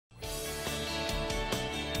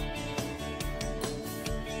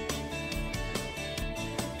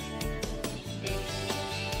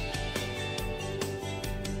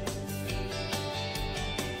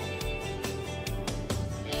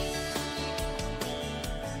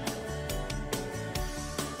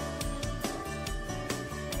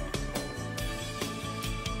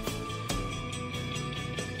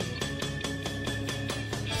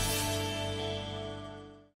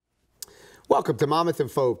Welcome to Monnmouth in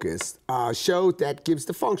Focus, a show that gives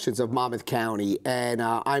the functions of Monmouth County. And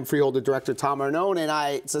I'm Freeholder Director Thomas A, and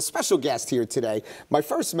it's a special guest here today, my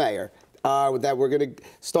first mayor that we're going to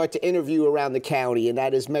start to interview around the county, and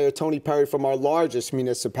that is Mayor Tony Perry from our largest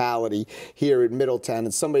municipality here in Middletown,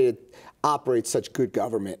 and somebody that operates such good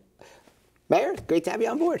government. Mayor, great to have you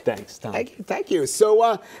on board. Thanks, Tom. Thank you. Thank you.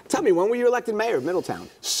 So tell me, when were you elected mayor of Middletown?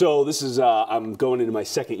 So this is, I'm going into my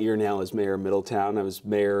second year now as mayor of Middletown. I was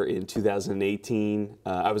mayor in 2018.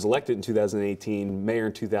 I was elected in 2018, mayor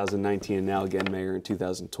in 2019, and now again mayor in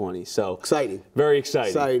 2020. So exciting. Very exciting.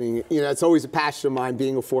 Exciting. You know, it's always a passion of mine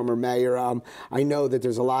being a former mayor. I know that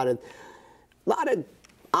there's a lot of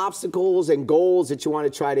obstacles and goals that you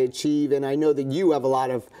want to try to achieve, and I know that you have a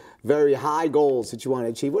lot of very high goals that you want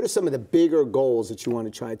to achieve. What are some of the bigger goals that you want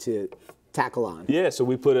to try to tackle on? Yeah, so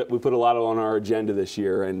we put a lot on our agenda this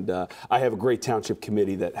year, and I have a great township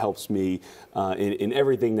committee that helps me in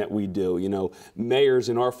everything that we do. You know, mayors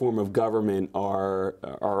in our form of government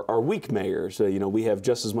are weak mayors. You know, we have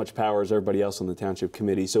just as much power as everybody else on the township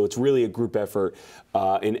committee, so it's really a group effort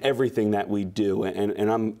in everything that we do, and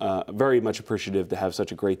I'm very much appreciative to have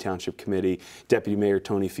such a great township committee. Deputy Mayor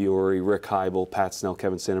Tony Fiore, Rick Heibel, Pat Snell,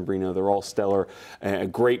 Kevin Santabrino, they're all stellar,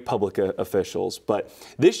 great public officials. But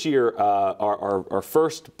this year, our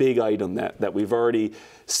first big item that we've already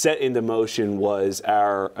set into motion was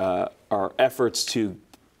our efforts to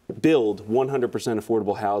build 100%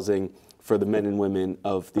 affordable housing for the men and women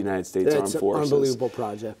of the United States Armed Forces. Unbelievable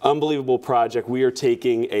project. Unbelievable project. We are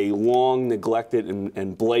taking a long neglected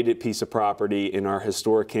and blighted piece of property in our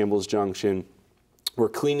historic Campbell's Junction. We're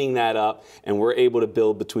cleaning that up, and we're able to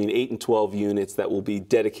build between 8 and 12 units that will be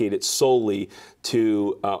dedicated solely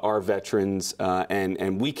to our veterans,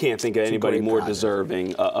 and we can't think of anybody more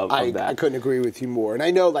deserving of that. I couldn't agree with you more. And I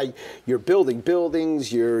know, like, you're building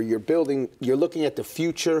buildings, you're looking at the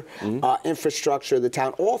future infrastructure of the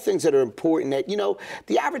town, all things that are important that, you know,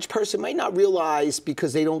 the average person might not realize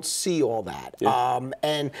because they don't see all that.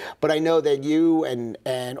 Yeah. But I know that you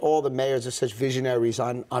and all the mayors are such visionaries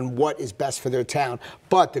on what is best for their town.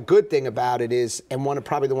 But the good thing about it is, and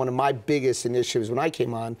probably one of my biggest initiatives when I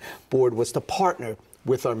came on board, was to partner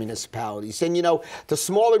with our municipalities. And you know, the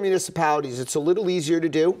smaller municipalities, it's a little easier to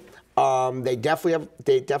do. They definitely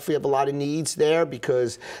have a lot of needs there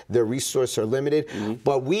because their resources are limited.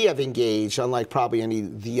 But we have engaged, unlike probably any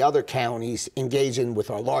of the other counties, engaging with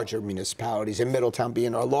our larger municipalities. And Middletown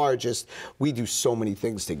being our largest, we do so many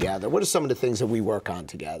things together. What are some of the things that we work on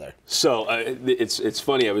together? So it's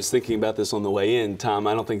funny. I was thinking about this on the way in, Tom.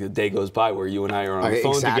 I don't think the day goes by where you and I are on the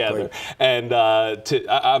phone together. And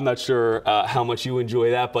I'm not sure how much you enjoy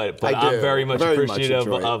that, but I'm very much appreciative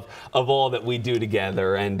of all that we do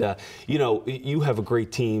together. And you know, you have a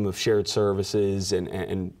great team of shared services,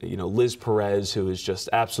 and you know, Liz Perez, who is just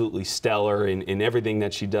absolutely stellar in everything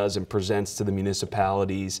that she does and presents to the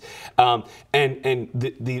municipalities. And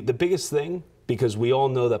the biggest thing, because we all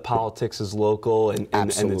know that politics is local, and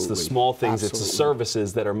it's the small things, it's the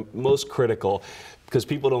services that are most critical, because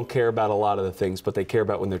people don't care about a lot of the things, but they care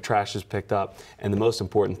about when their trash is picked up, and the most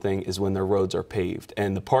important thing is when their roads are paved.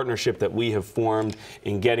 And the partnership that we have formed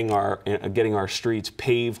in getting our streets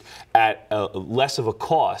paved at less of a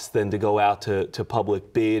cost than to go out to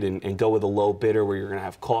public bid and go with a low bidder where you're going to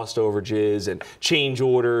have cost overages and change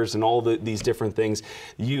orders and all these different things.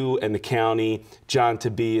 You and the county, John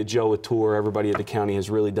Tabia, Joe Atour, everybody at the county has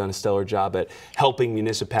really done a stellar job at helping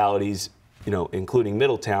municipalities, you know, including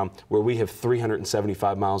Middletown, where we have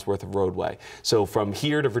 375 miles worth of roadway. So from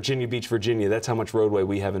here to Virginia Beach, Virginia, that's how much roadway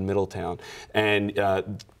we have in Middletown. And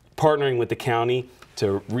partnering with the county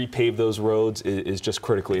to repave those roads is just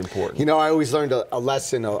critically important. You know, I always learned a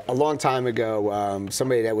lesson a long time ago.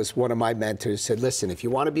 Somebody that was one of my mentors said, listen, if you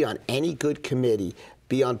want to be on any good committee,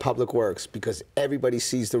 be on Public Works, because everybody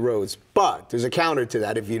sees the roads. But there's a counter to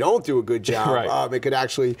that. If you don't do a good job, it could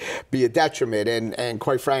actually be a detriment. And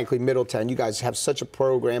quite frankly, Middletown, you guys have such a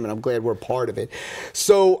program, and I'm glad we're part of it.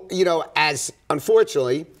 So, you know,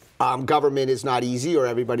 unfortunately, government is not easy, or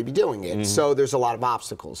everybody be doing it. So there's a lot of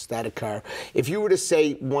obstacles that occur. If you were to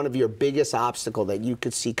say one of your biggest obstacles that you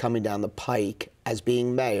could see coming down the pike as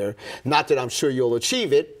being mayor, not that I'm sure you'll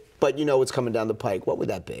achieve it, but you know what's coming down the pike, what would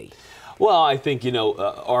that be? Well, I think, you know,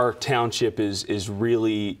 our township is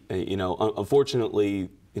really, you know, unfortunately,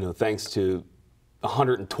 you know, thanks to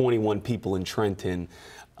 121 people in Trenton,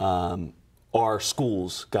 our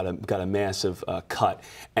schools got a massive cut.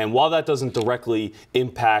 And while that doesn't directly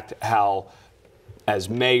impact how, as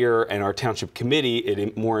mayor and our township committee,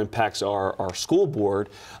 it more impacts our school board,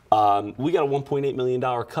 we got a $1.8 million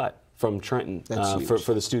cut Trenton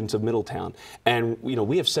for the students of Middletown. And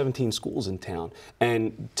we have 17 schools in town,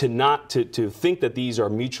 and to think that these are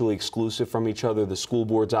mutually exclusive from each other, the school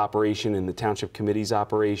board's operation and the township committee's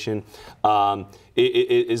operation,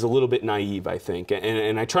 it is a little bit naive, I think.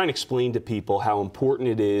 And I try and explain to people how important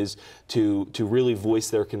it is to really voice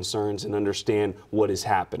their concerns and understand what is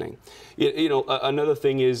happening. Another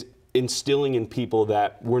thing is instilling in people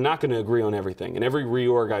that we're not going to agree on everything. And every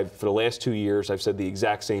reorg, for the last 2 years, I've said the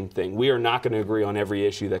exact same thing. We are not going to agree on every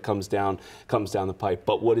issue that comes down the pipe.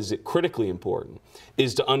 But what is critically important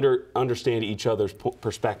is to understand each other's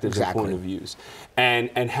perspectives and point of views, and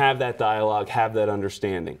have that dialogue, have that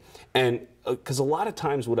understanding. And because a lot of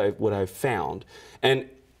times what I've found, and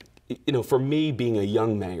for me being a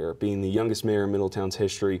young mayor, being the youngest mayor in Middletown's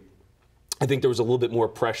history, I think there was a little bit more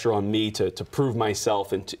pressure on me to prove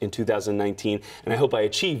myself in 2019, and I hope I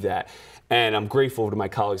achieved that. And I'm grateful to my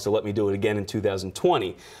colleagues to let me do it again in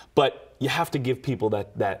 2020. But you have to give people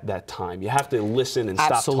that time. You have to listen and stop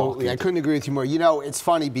talking. Absolutely. I couldn't agree with you more. It's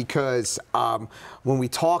funny because when we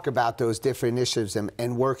talk about those different initiatives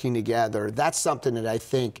and working together, that's something that I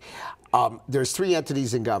think there's 3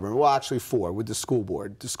 entities in government, well, actually 4, with the school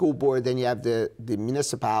board. The school board, then you have the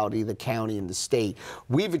municipality, the county, and the state.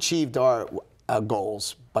 We've achieved our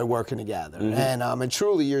goals by working together, and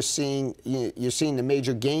truly you're seeing the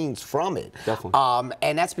major gains from it. Definitely.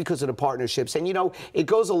 And that's because of the partnerships. And it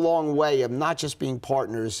goes a long way of not just being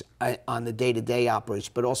partners on the day-to-day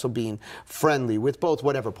operation, but also being friendly with both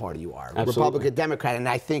whatever party you are, Absolutely. Republican, Democrat, and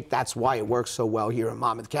I think that's why it works so well here in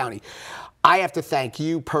Monmouth County. I have to thank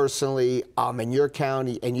you personally, and your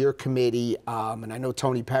county and your committee, and I know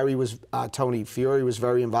Tony Perry Tony Fiore was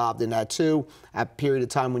very involved in that too, at a period of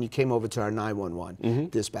time when you came over to our 911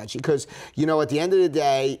 dispatch. Because at the end of the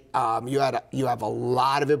day, you have a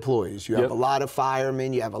lot of employees, you have a lot of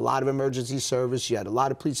firemen, you have a lot of emergency service, you had a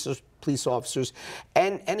lot of police officers,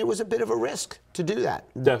 and it was a bit of a risk to do that,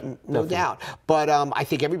 no doubt. But I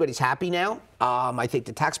think everybody's happy now. I think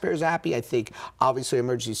the taxpayers are happy. I think obviously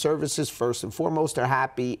emergency services first and foremost are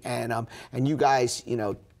happy, and you guys,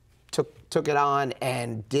 took it on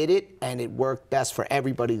and did it, and it worked best for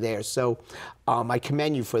everybody there. So I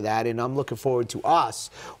commend you for that, and I'm looking forward to us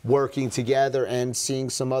working together and seeing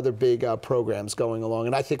some other big programs going along.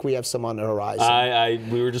 And I think we have some on the horizon.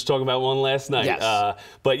 We were just talking about one last night. Yes.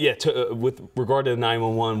 But yeah, with regard to the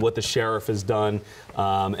 911, what the sheriff has done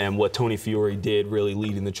and what Tony Fiore did, really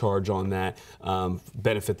leading the charge on that,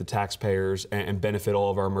 benefit the taxpayers and benefit all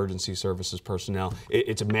of our emergency services personnel.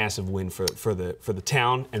 It's a massive win for the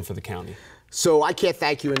town and for the county. So I can't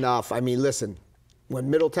thank you enough. I mean, listen, when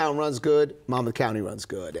Middletown runs good, Monmouth County runs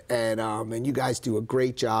good, and you guys do a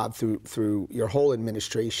great job through your whole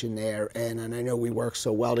administration there, and I know we work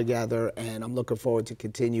so well together, and I'm looking forward to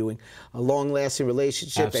continuing a long-lasting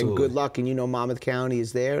relationship. Absolutely. And good luck. And Monmouth County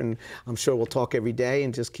is there, and I'm sure we'll talk every day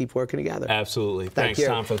and just keep working together. Absolutely. Thanks,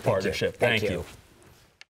 Tom, for the partnership. Thank you.